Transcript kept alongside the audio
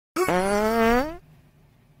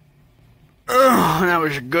That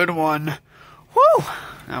was a good one. Woo!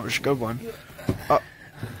 That was a good one. I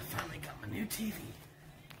finally got my new TV.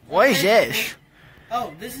 What is this?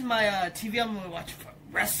 Oh, this is my TV I'm going to watch for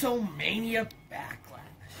WrestleMania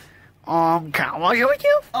Backlash. Can I watch it with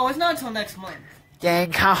you? Oh, it's not until next month.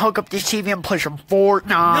 Then can I hook up this TV and play some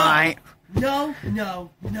Fortnite? No.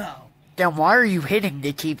 Then why are you hitting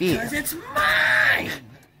the TV? Because it's mine!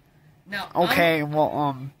 Now, okay, I'm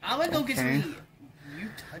going to go get some heat. You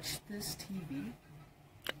touch this TV?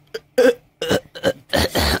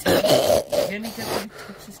 Can you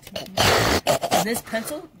touch this TV? And this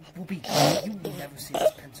pencil will be gone. You will never see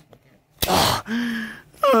this pencil again.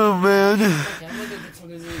 Oh, man. Okay, I'm going to get some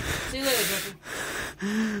heat. See you later, Jeffy.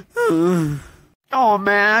 Oh,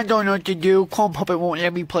 man, I don't know what to do. Clone Puppet won't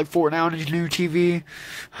let me play Fortnite on his new TV.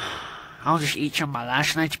 I'll just eat some of my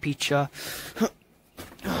last night's pizza.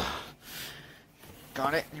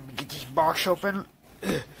 Got it. Let me get this box open.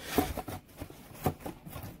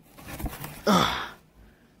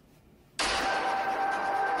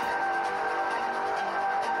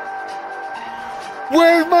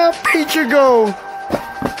 Where'd my pizza go?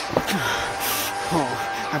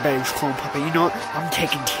 Oh, I bet it was Clone Puppet. You know what? I'm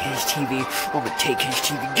taking his TV. I'm gonna take his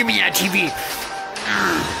TV. Give me that TV.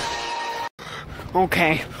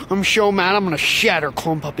 Okay, I'm so mad. I'm gonna shatter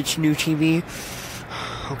Clone Puppet's new TV.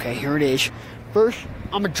 Okay, here it is. First,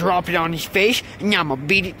 I'm gonna drop it on his face, and now I'm gonna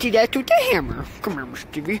beat it to death with the hammer. Come here, Mr.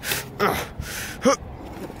 TV.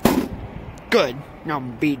 Good. Now I'm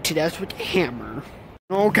gonna beat it to death with the hammer.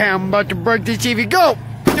 Okay, I'm about to break this TV. Go!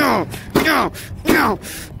 No! No! No!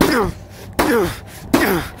 No! No!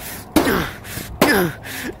 No!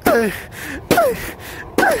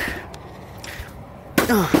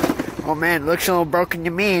 Oh man, it looks a little broken to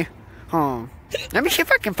me. Let me see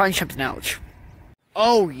if I can find something else.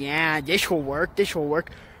 Oh yeah, this will work. This will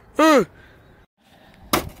work. That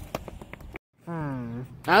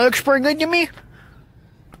looks pretty good to me.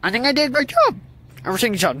 I think I did a great job.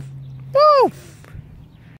 Everything's done. Woo!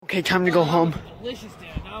 Okay, time to go home. Delicious there.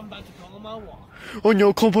 Now I'm about to go on my walk. Oh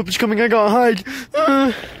no, Clone Puppet's coming. I gotta hide.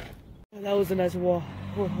 That was a nice walk.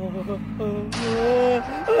 I'm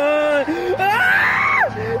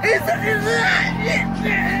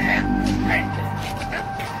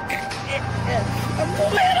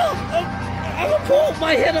gonna pull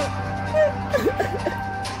my head up.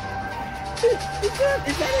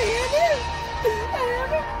 Is that a hammer?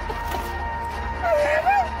 A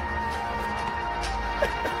hammer?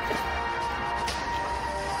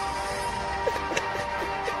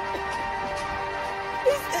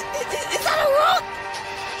 Is that a rock?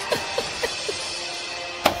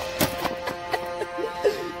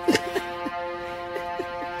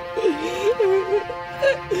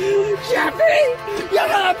 Jeffy! You're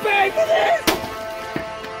gonna pay for this!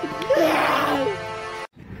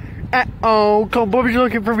 Oh, Clone Puppet's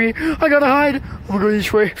looking for me. I gotta hide. I'm gonna go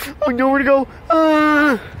this way. I know where to go.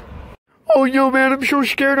 Oh no, man, I'm so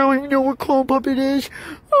scared. I don't even know what Clone Puppet is.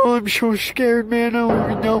 Oh, I'm so scared, man. I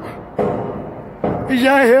don't even know. Is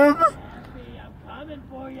that him? I'm coming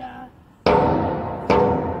for ya.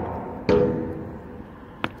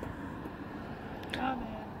 Coming.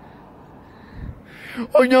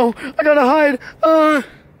 Oh no, I gotta hide.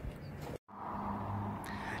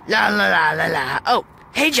 La la la la la. Oh,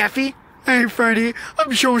 hey Jeffy. Hey Freddy.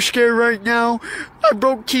 I'm so scared right now. I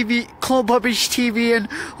broke Clone Puppet's TV, and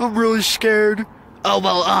I'm really scared. Oh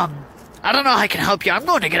well, I don't know how I can help you. I'm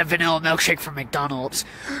going to get a vanilla milkshake from McDonald's.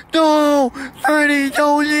 No, Freddy,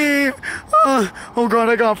 don't leave. Oh God,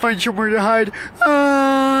 I gotta find somewhere to hide.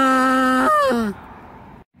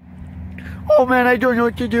 Oh man, I don't know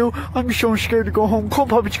what to do. I'm so scared to go home. Clone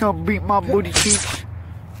Puppet's gonna beat my booty cheeks.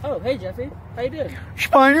 Oh, hey Jeffy. How you doing?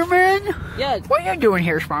 Spider-Man? Yeah. What are you doing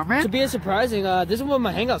here, Spider-Man? To be surprising, this is where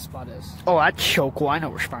my hangout spot is. Oh, that's so cool. I know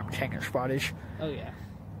where Spider-Man's hangout spot is. Oh yeah.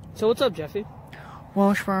 So what's up, Jeffy?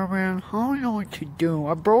 Well, Spider-Man, I don't know what to do.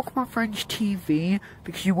 I broke my friend's TV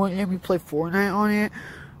because he wouldn't let me play Fortnite on it.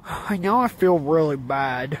 Now I feel really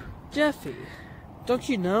bad. Jeffy, don't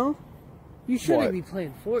you know? You shouldn't be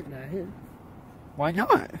playing Fortnite. Why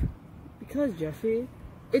not? Because, Jeffy,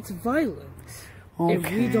 it's violence. Okay. And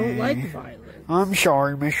we don't like violence. I'm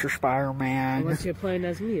sorry, Mr. Spider-Man. Unless you're playing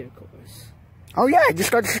as me, of course. Oh yeah, I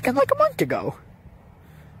just got the skin like a month ago.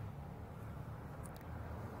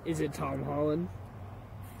 Is it Tom Holland?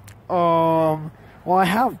 Well, I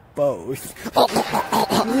have both.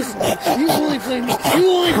 Listen, you only play me.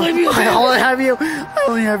 You only play me. I only have you. I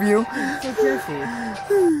only have you. So, Jeffy,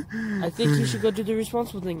 I think you should go do the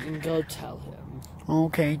responsible thing and go tell him.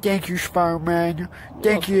 Okay, thank you, Spider-Man.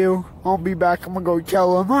 Thank you. I'll be back. I'm gonna go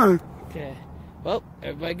tell him. Okay. Well,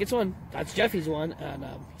 everybody gets one. That's Jeffy's one, and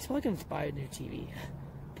he's probably gonna buy a new TV.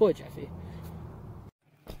 Poor Jeffy.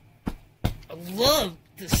 I love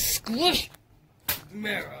the squish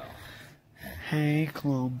marrow. Hey,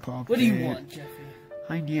 Clone Puppet. What do you want, Jeffy?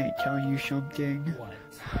 I need to tell you something. What?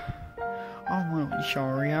 I'm really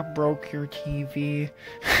sorry. I broke your TV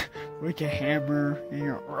with a hammer and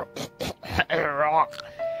a rock.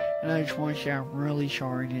 And I just want to say I'm really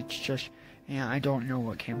sorry. And it's just, yeah, I don't know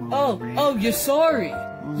what came over me. Oh, you're sorry.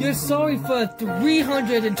 You're sorry for a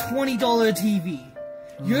 $320 TV.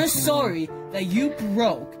 You're sorry that you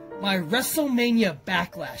broke my WrestleMania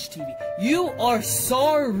Backlash TV. You are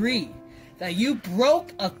sorry that you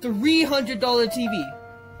broke a $300 TV.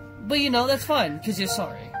 But you know, that's fine, because you're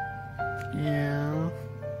sorry. Yeah.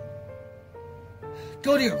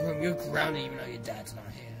 Go to your room. You're grounded even though your dad's not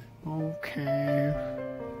here. Okay.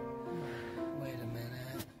 Wait a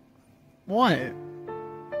minute. What?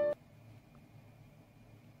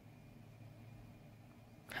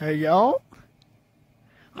 Hey, yo?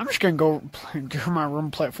 I'm just gonna go to my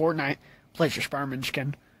room, play Fortnite, play your Spider-Man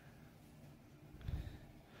skin.